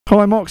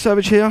Hi, Mark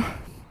Savage here.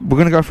 We're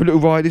going to go for little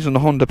rides on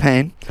the Honda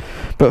Pan.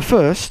 But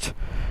first,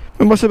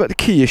 remember I said about the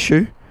key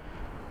issue?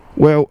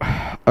 Well,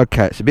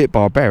 okay, it's a bit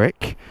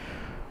barbaric,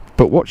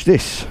 but watch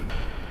this.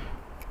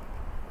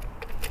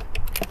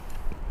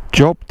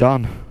 Job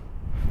done.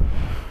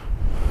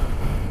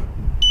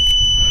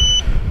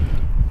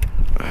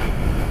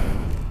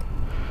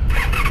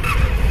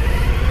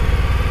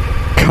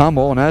 Come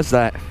on, how's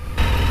that?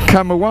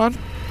 Camera 1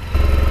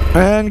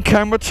 and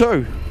camera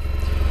 2.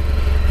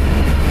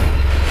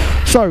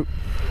 So,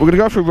 we're going to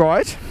go for a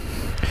ride,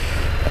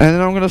 and then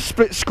I'm going to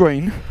split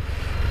screen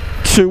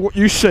to what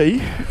you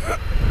see.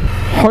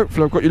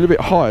 Hopefully I've got you a little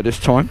bit higher this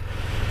time,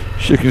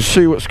 so you can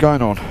see what's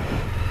going on.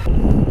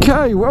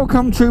 Okay,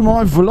 welcome to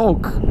my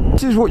vlog.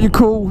 This is what you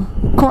call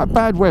quite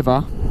bad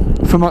weather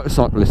for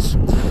motorcyclists.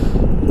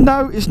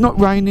 No, it's not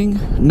raining.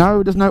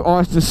 No, there's no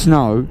ice and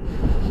snow.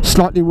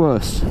 Slightly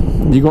worse.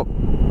 You got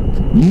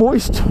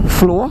moist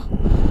floor.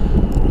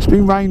 It's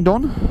been rained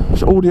on,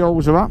 so all the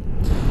holes are up.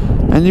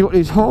 And you've got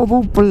these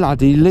horrible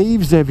bloody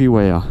leaves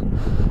everywhere.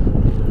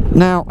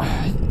 Now,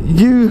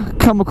 you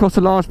come across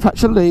a large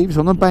patch of leaves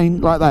on a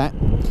bank like that,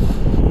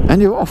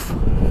 and you're off.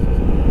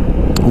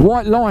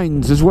 White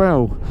lines as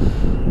well.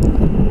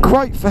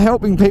 Great for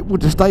helping people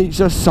to stay each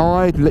other's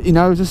side, let you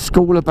know there's a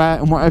school about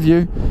and what have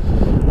you.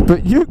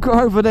 But you go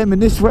over them in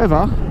this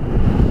weather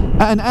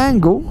at an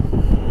angle,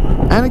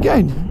 and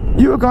again,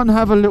 you are going to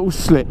have a little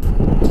slip.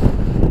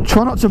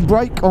 Try not to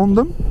brake on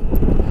them.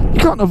 You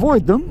can't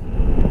avoid them.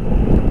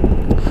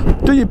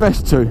 Do your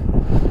best to.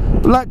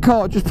 But that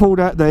car just pulled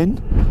out then.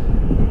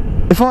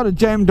 If I'd have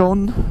jammed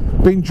on,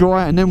 been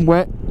dry and then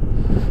wet,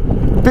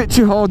 bit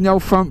too hard on the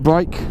old front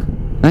brake,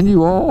 and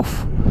you are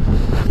off.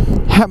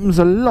 Happens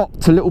a lot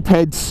to little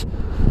peds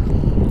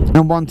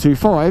and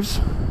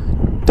 125s.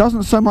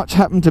 Doesn't so much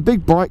happen to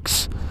big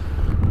bikes,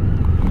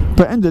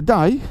 but end of the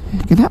day,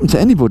 it can happen to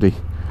anybody.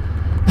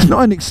 It's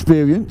not an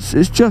experience,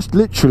 it's just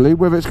literally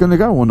whether it's going to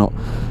go or not.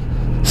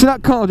 So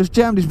that car just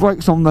jammed his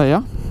brakes on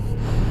there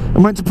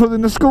and went to pull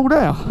in the school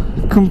there.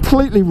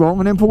 Completely wrong,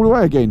 and then pulled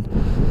away again.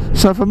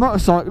 So for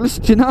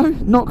motorcyclists, you know,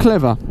 not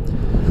clever.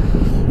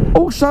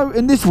 Also,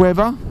 in this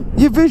weather,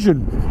 your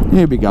vision.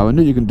 Here we go, I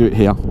knew you can do it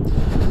here.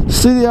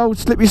 See the old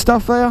slippy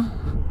stuff there?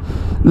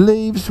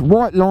 Leaves,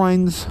 white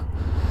lines,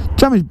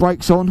 jam his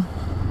brakes on.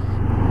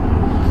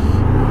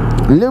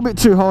 A little bit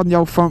too hard on the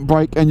old front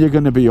brake and you're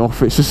going to be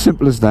off. It's as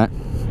simple as that.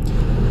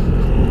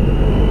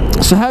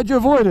 So how do you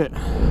avoid it?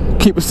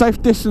 Keep a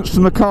safe distance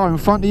from the car in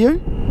front of you.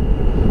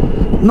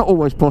 Not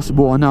always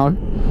possible, I know.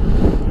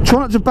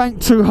 Try not to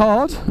bank too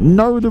hard.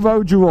 Know the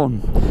road you're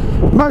on.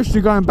 Most of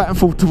you going back and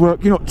forth to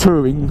work, you're not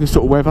touring this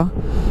sort of weather,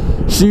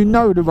 so you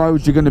know the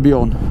roads you're going to be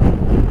on.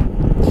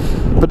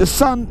 But the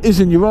sun is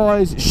in your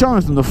eyes, it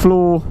shines on the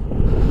floor.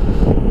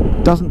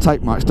 Doesn't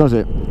take much, does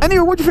it?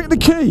 Anyway, what do you think of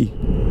the key?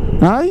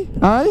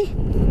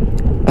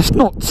 It's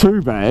not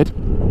too bad.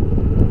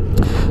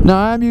 Now,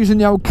 I am using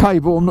the old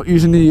cable, I'm not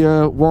using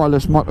the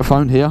wireless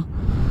microphone here.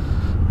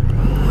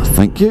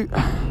 Thank you.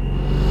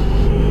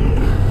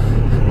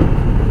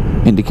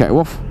 Indicator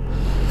off.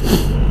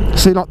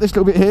 See, like this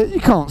little bit here, you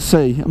can't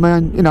see. I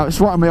mean, you know, it's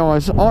right on my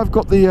eyes. I've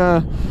got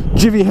the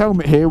Jivvy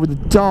helmet here with the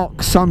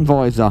dark sun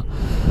visor.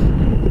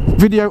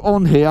 Video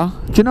on here.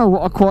 Do you know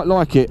what? I quite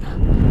like it.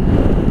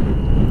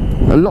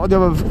 A lot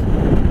of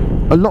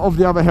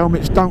the other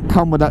helmets don't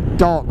come with that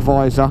dark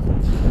visor,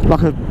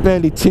 like a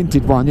barely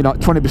tinted one. You know, like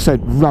 20%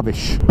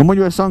 rubbish. And when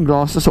you wear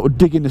sunglasses, they sort of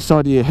dig in the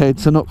side of your head,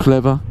 so not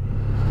clever.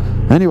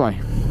 Anyway,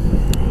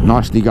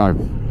 nicely go.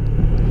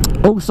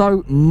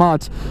 Also,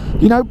 mud.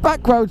 You know,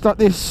 back roads like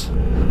this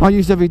I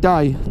use every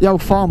day. The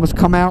old farmers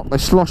come out, they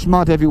slosh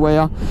mud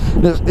everywhere.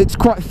 It's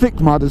quite thick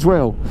mud as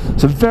well,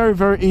 so very,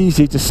 very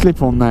easy to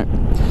slip on that.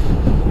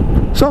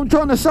 So I'm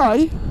trying to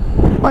say,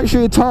 make sure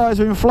your tyres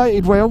are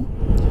inflated well,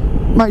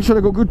 make sure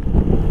they've got good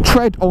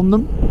tread on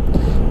them,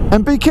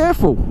 and be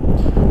careful.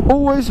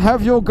 Always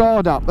have your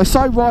guard up. They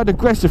say ride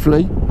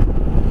aggressively,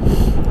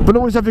 but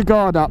always have your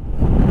guard up,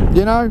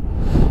 you know.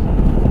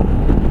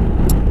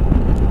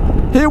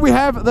 Here we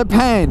have the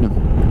Pan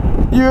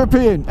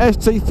European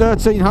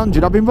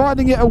ST1300. I've been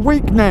riding it a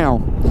week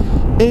now,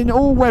 in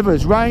all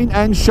weathers, rain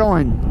and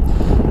shine.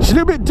 She's a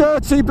little bit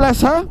dirty,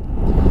 bless her,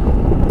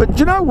 but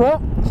do you know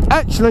what? It's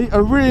actually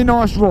a really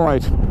nice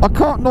ride. I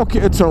can't knock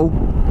it at all.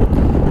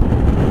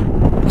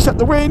 Except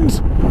the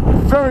wind,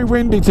 very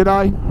windy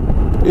today.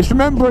 It's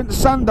Remembrance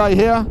Sunday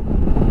here.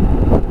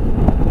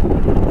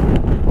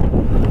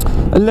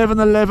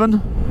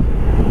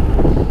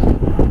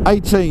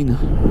 11/11/18.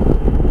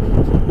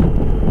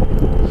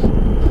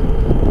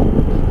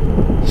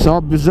 So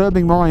I'm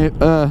observing my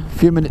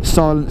few minutes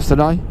silence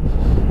today.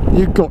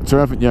 You've got to,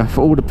 haven't you,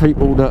 for all the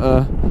people that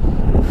are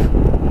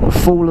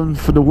fallen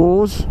for the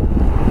wars.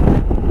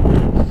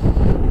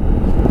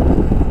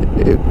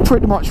 It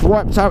pretty much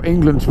wiped out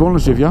England, to be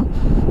honest with you.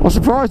 I was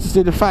surprised to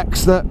see the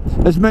facts that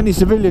as many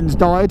civilians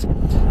died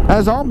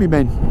as army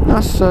men.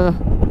 That's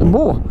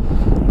more.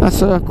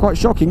 That's quite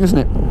shocking, isn't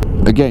it?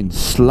 Again,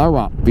 slow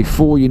up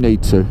before you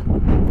need to.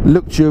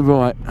 Look to your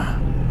right.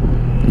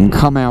 and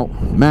come out.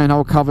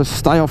 Manhole covers,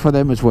 stay off of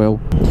them as well.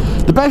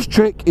 The best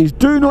trick is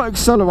do not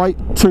accelerate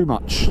too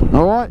much,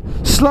 alright?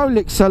 Slowly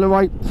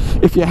accelerate.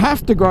 If you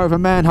have to go over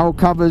manhole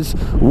covers,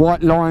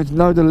 white lines,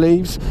 load of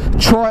leaves,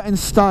 try and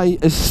stay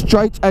as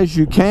straight as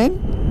you can.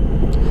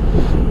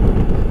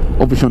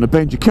 Obviously on a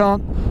bend you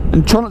can't.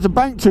 And try not to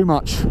bank too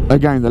much.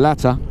 Again, the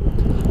latter.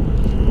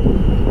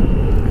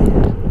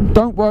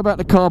 Don't worry about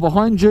the car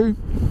behind you.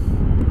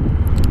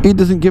 He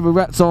doesn't give a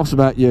rat's arse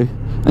about you.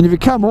 And if you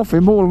come off,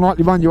 he'll more than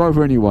likely run you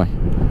over anyway.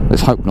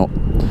 Let's hope not.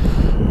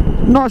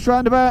 Nice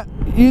roundabout.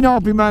 You know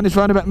I've been around this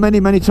roundabout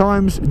many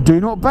times. Do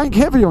not bank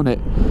heavy on it.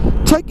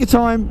 Take your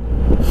time.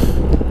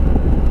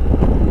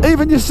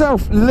 Even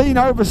yourself, lean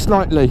over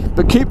slightly,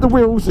 but keep the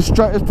wheels as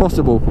straight as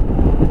possible.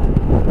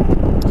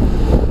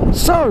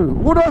 So,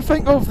 what do I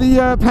think of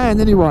the pan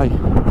anyway?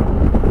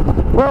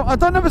 Well, I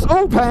don't know if it's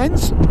all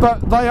pans,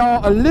 but they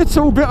are a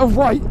little bit of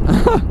weight.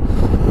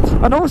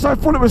 And also I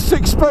thought it was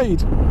 6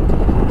 speed.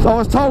 So I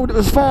was told it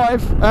was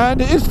 5,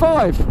 and it is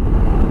 5.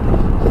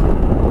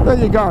 There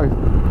you go.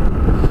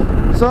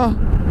 So,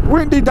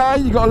 windy day,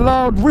 you got a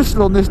loud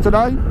whistle on this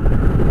today.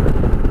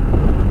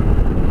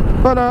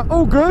 But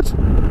all good.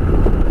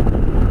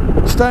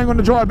 Staying on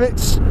the dry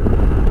bits.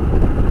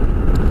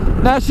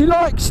 Now she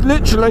likes,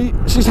 literally,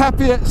 she's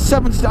happy at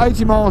 70 to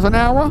 80 miles an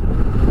hour.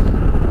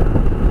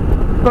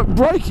 But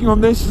braking on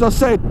this, as I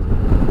said,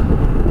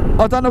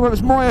 I don't know whether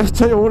it's my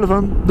ST or all of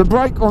them, the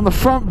brake on the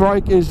front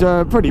brake is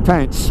pretty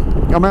pants.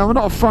 I mean, I'm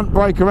not a front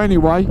braker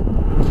anyway,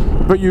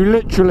 but you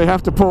literally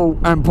have to pull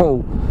and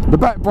pull. The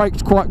back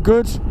brake's quite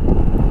good,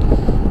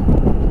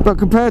 but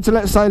compared to,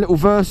 let's say, little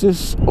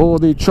Versus or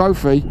the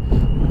Trophy,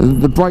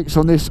 the brakes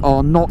on this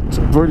are not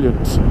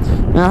brilliant.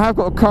 Now I have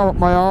got a car up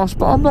my arse,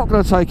 but I'm not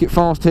going to take it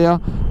fast here,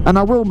 and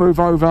I will move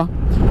over,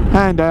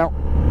 hand out,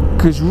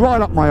 because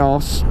right up my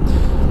arse.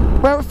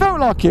 Well, it felt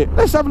like it.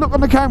 Let's have a look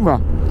on the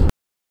camera.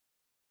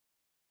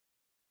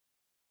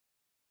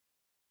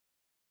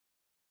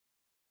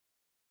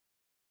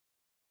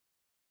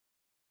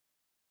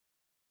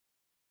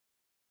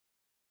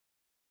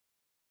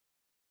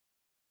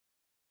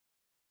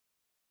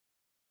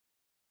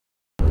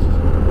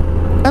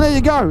 And there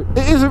you go.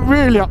 It isn't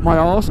really up my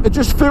arse, it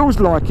just feels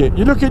like it.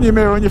 You look in your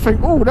mirror and you think,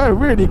 oh, they're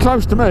really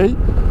close to me.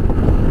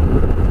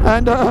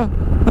 And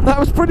that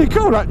was pretty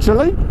cool,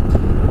 actually.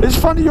 It's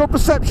funny, your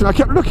perception. I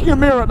kept looking in the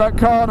mirror at that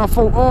car and I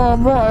thought, oh,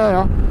 I'm right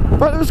here.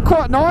 But it was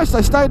quite nice,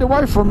 they stayed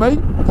away from me.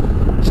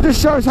 So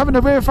this shows having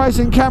a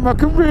rear-facing camera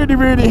can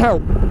really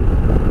help.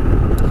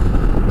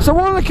 So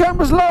what are the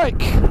cameras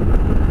like?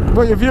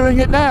 Well, you're viewing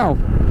it now.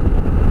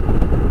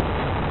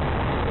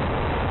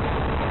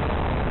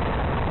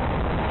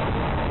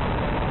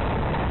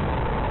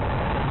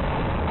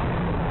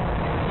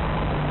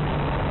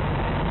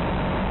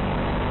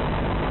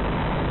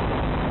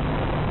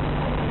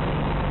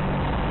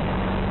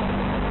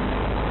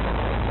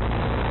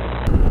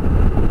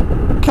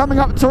 Coming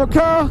up to a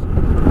car,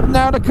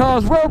 now the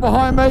car's well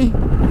behind me.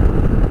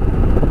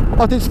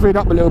 I did speed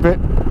up a little bit.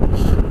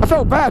 I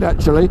felt bad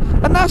actually,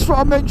 and that's what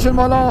I mentioned in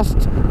my last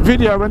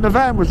video when the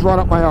van was right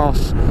up my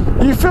arse.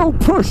 You feel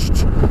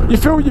pushed, you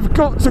feel you've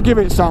got to give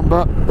it some,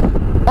 but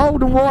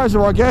old and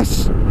wiser I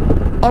guess,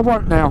 I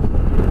won't now.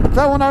 If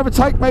they want to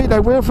overtake me, they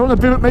will. If they want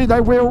to bim at me,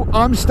 they will.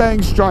 I'm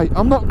staying straight,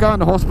 I'm not going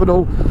to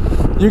hospital.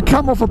 You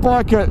come off a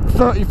bike at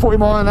 30-40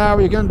 miles an hour,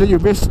 you're going to do your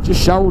wrist, your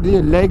shoulder,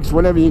 your legs,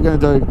 whatever you're going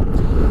to do.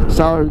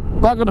 So,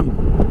 bugger them.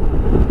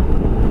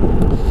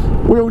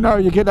 We all know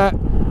you get that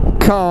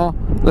car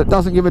that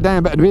doesn't give a damn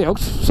about anybody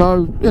else.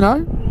 So, you know, I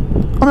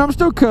mean, I'm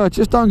still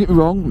courteous, don't get me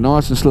wrong,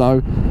 nice and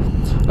slow.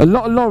 A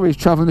lot of lorries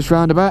travelling this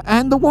roundabout,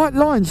 and the white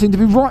line seems to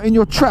be right in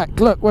your track.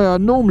 Look, where I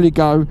normally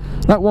go,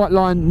 that white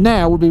line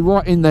now would be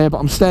right in there, but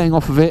I'm staying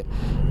off of it.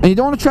 And you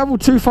don't want to travel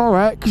too far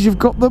out because you've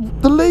got the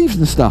leaves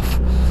and stuff.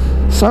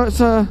 So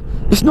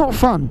it's not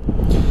fun.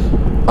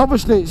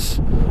 Obviously it's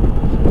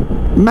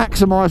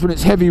maximised when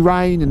it's heavy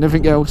rain and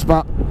everything else,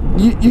 but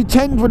you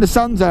tend, when the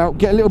sun's out,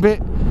 get a little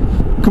bit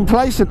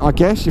complacent, I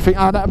guess. You think,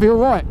 oh, that'll be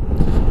alright.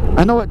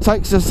 And all it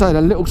takes is, say,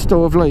 a little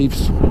store of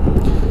leaves.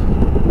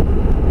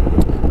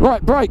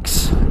 Right,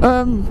 brakes.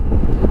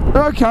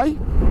 They're okay.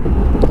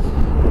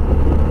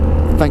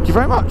 Thank you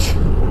very much.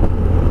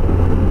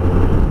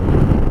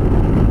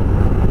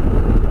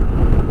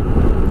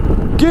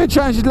 Gear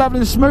change is lovely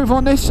and smooth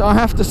on this, I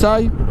have to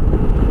say.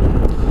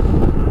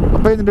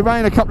 I've been in the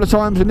rain a couple of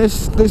times in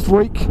this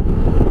week,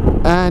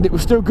 and it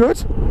was still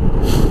good.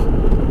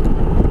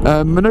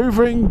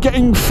 Manoeuvring,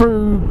 getting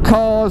through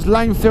cars,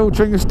 lane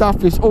filtering and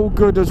stuff is all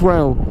good as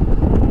well.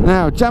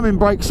 Now, jamming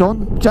brakes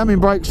on,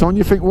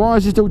 you think, why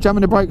is he still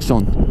jamming the brakes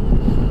on?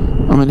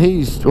 I mean,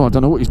 I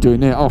don't know what he's doing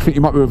there. Oh, I think he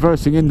might be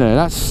reversing in there.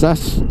 That's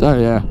oh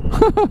yeah.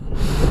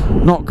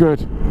 Not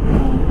good.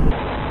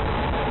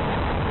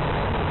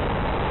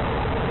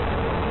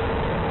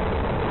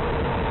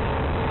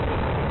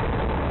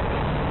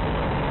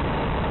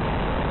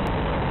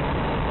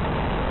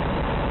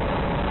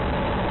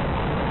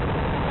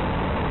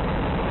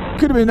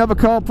 Could have been another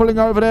car pulling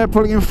over there,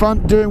 pulling in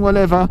front, doing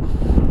whatever,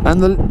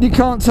 and you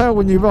can't tell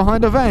when you're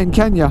behind a van,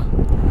 can you?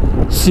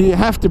 so you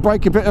have to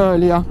brake a bit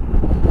earlier.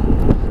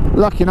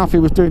 Lucky enough he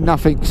was doing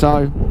nothing,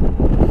 so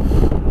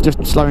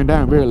just slowing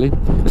down really.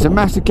 There's a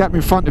massive gap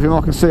in front of him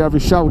I can see over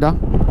his shoulder.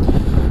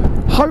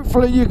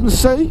 Hopefully you can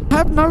see. I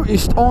have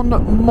noticed on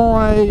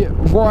my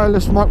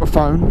wireless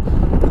microphone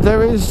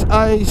there is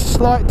a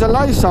slight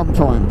delay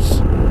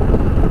sometimes.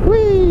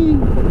 Whee!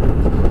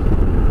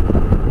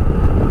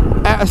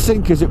 Out of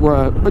sync as it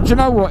were. But you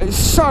know what? It's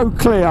so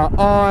clear.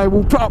 I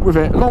will put up with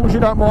it. As long as you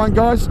don't mind,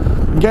 guys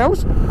and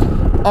girls,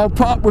 I'll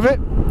put up with it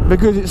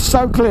because it's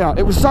so clear.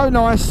 It was so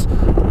nice.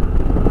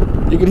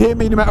 You could hear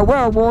me no matter where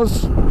I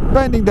was,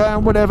 bending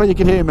down, whatever, you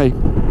could hear me.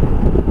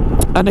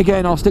 And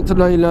again, I'll stick to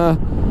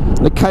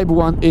the cable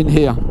one in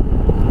here.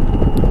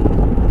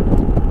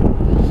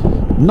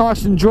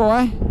 Nice and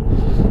dry.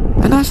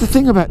 And that's the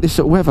thing about this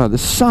sort of weather. The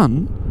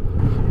sun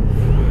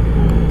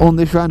on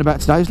this roundabout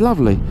today is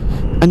lovely.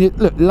 And you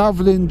look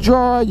lovely and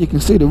dry, you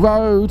can see the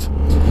road.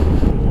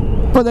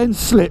 But then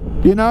slip,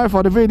 you know, if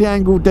I'd have really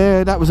angled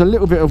there, that was a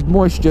little bit of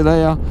moisture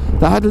there.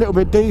 That had a little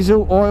bit of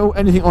diesel, oil,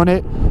 anything on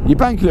it. You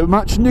bank a little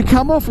much and you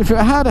come off.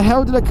 How the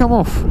hell did it come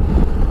off?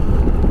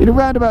 The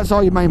roundabouts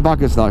are your main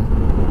buggers though.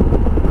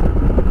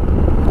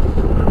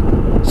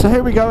 So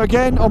here we go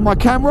again on my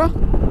camera.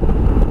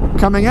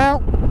 Coming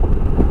out.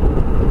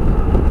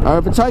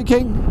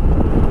 Overtaking.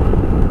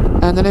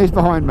 And then he's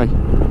behind me.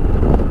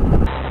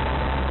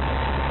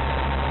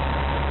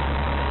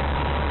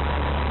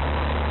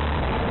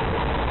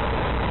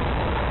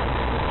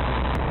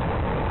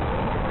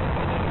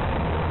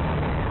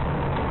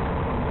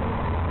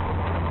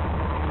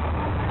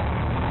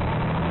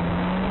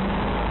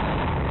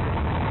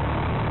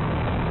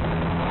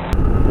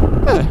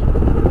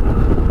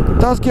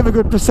 Does give a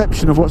good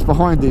perception of what's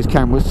behind these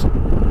cameras.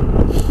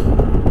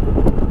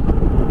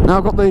 Now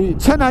I've got the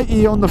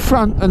 1080 on the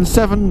front and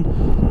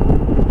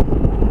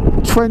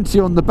 720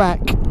 on the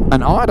back,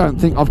 and I don't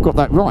think I've got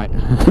that right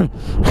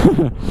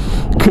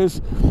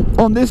because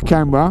on this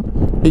camera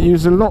it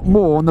uses a lot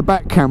more on the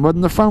back camera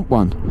than the front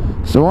one,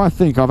 so I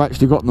think I've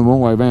actually got them the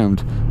wrong way around,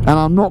 and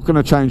I'm not going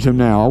to change them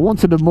now. I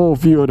wanted a more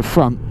view of the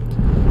front,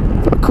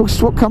 but of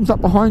course what comes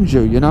up behind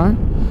you, you know.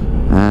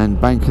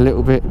 And bank a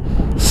little bit.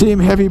 See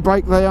him heavy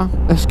brake there.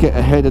 Let's get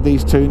ahead of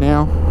these two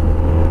now.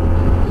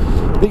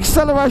 The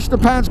acceleration of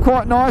the pan's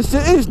quite nice.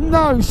 It is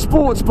no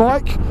sports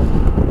bike,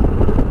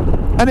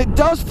 and it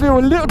does feel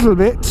a little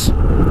bit,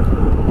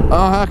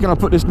 how can I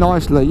put this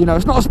nicely, you know,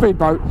 it's not a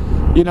speedboat,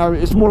 you know,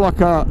 it's more like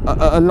a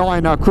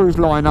liner,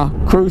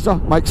 cruiser,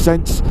 makes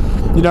sense.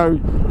 You know,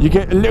 you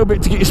get a little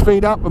bit to get your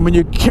speed up, and when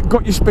you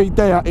got your speed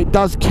there, it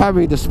does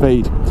carry the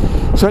speed.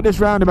 So at this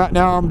roundabout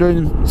now I'm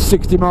doing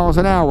 60 miles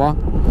an hour.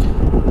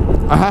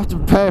 I have to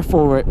prepare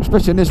for it,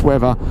 especially in this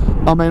weather.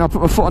 I mean, I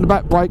put my foot on the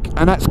back brake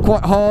and that's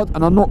quite hard,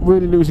 and I'm not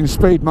really losing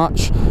speed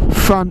much.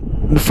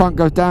 The front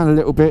goes down a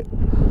little bit.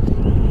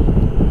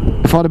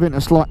 If I'd have been at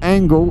a slight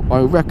angle,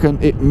 I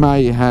reckon it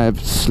may have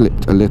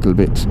slipped a little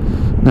bit.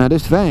 Now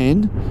this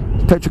van,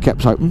 the petrol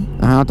cap's open,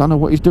 and I don't know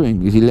what he's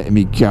doing. Is he letting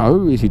me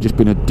go? Is he just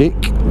being a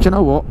dick? Do you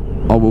know what?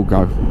 I will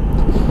go.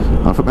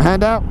 I'll put my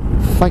hand out.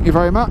 Thank you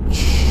very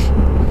much.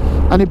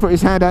 And he put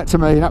his hand out to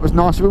me. That was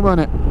nice of him,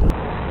 wasn't it?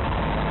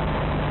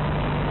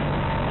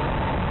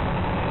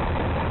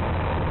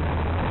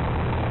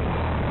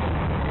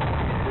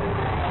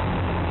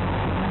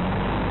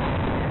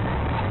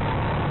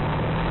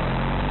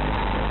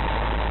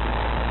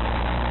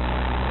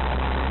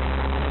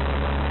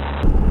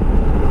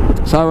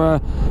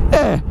 So,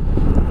 yeah,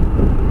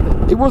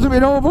 it wasn't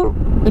been horrible.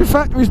 In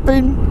fact, it's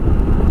been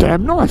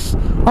damn nice.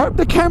 I hope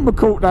the camera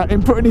caught that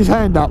in putting his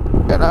hand up.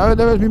 You know,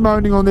 there was me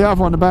moaning on the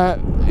other one about,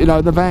 you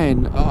know, the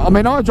van. I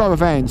mean, I drive a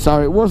van,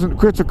 so it wasn't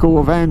critical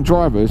of van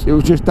drivers. It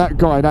was just that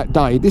guy that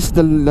day. This is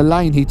the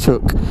lane he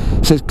took.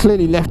 It says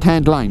clearly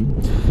left-hand lane.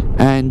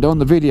 And on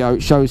the video,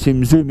 it shows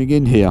him zooming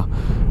in here.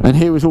 And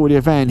here was already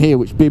a van here,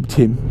 which bibbed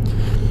him.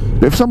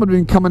 But if someone had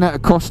been coming out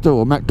of Costa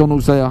or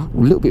McDonald's there, a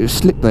little bit of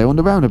slip there on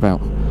the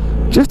roundabout.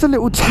 Just a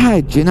little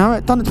tad, you know,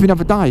 it done it to me the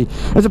other day.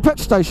 There's a petrol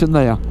station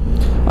there,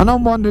 and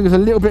I'm wondering there's a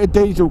little bit of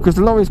diesel because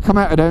the lorries come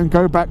out of there and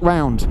go back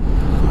round.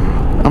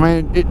 I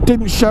mean, it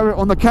didn't show it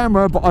on the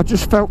camera, but I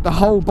just felt the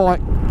whole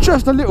bike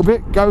just a little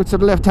bit go to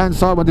the left hand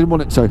side when I didn't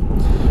want it to.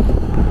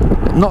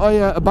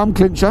 Not a bum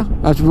clincher,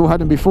 as we've all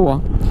had them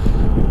before.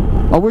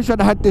 I wish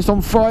I'd had this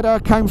on Friday. I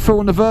came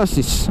through on the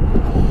Versys,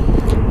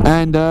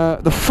 and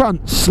the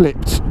front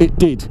slipped, it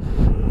did,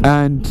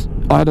 and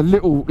I had a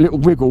little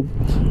wiggle,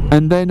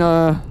 and then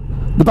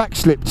the back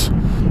slipped,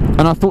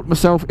 and I thought to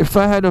myself, if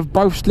they had have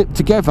both slipped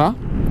together,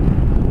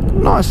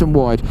 nice and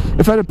wide,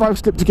 if they'd have both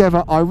slipped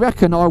together, I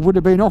reckon I would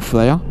have been off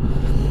there.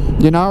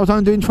 You know, I was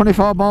only doing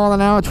 25 mile an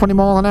hour, 20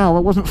 mile an hour,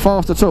 it wasn't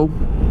fast at all,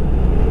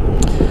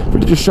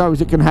 but it just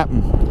shows it can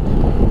happen.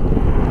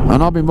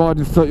 And I've been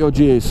riding 30 odd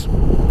years.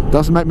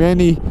 Doesn't make me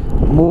any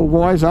more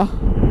wiser.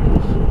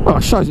 Well,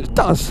 it shows it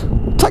does.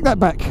 Take that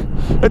back.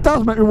 It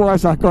does make me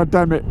wiser, god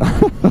damn it.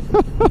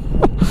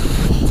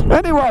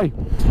 Anyway,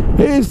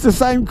 here's the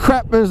same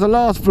crap as the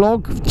last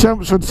vlog,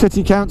 Chelmsford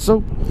City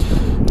Council.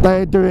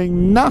 They're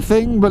doing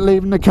nothing but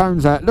leaving the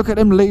cones out. Look at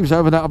them leaves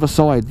over that other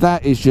side.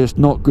 That is just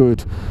not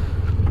good.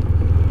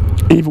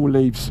 Evil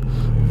leaves.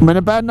 I mean,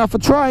 they're bad enough for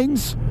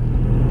trains.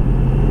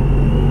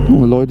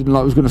 Oh, Lloyd didn't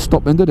like it was going to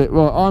stop then, did it?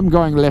 Right, I'm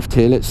going left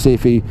here. Let's see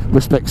if he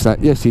respects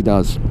that. Yes, he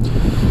does.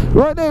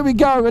 Right, there we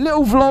go. A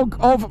little vlog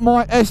of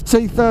my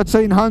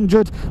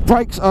ST1300.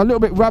 Brakes are a little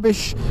bit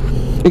rubbish.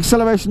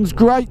 Acceleration's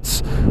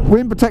great.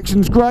 Wind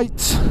protection's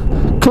great.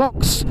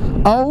 Clock's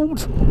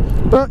old,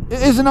 but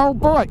it is an old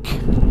bike.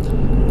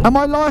 Am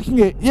I liking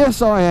it?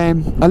 Yes, I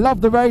am. I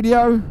love the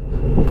radio.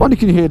 Wonder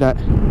can you hear that?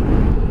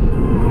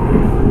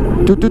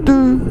 Do do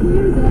do.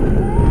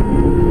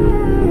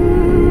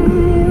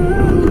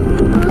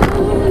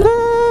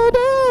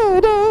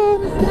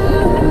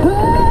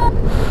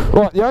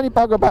 Right, the only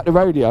bug about the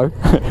radio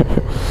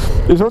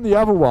is on the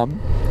other one,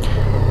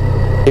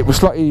 it was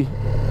slightly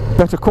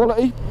better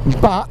quality,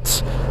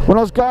 but when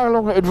I was going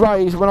along it would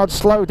raise, when I'd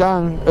slow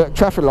down at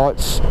traffic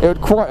lights it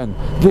would quieten.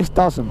 This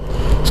doesn't.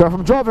 So if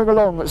I'm driving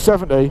along at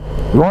 70,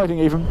 riding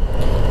even,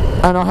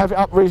 and I have it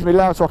up reasonably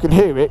loud so I can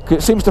hear it,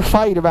 because it seems to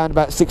fade around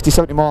about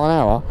 60-70 mile an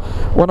hour,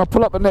 when I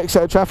pull up the next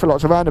set of traffic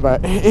lights around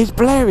about, it's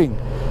blaring.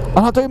 And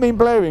I do mean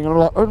blaring, and I'm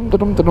like,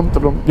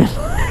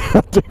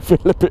 I do feel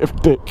a bit of a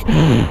dick.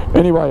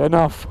 Anyway,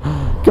 enough.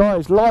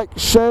 Guys, like,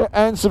 share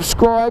and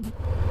subscribe.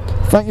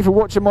 Thank you for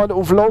watching my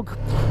little vlog.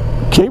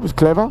 Key was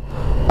clever.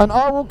 And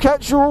I will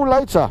catch you all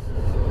later.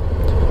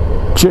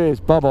 Cheers,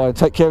 bye bye, and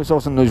take care of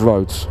yourselves on these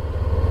roads.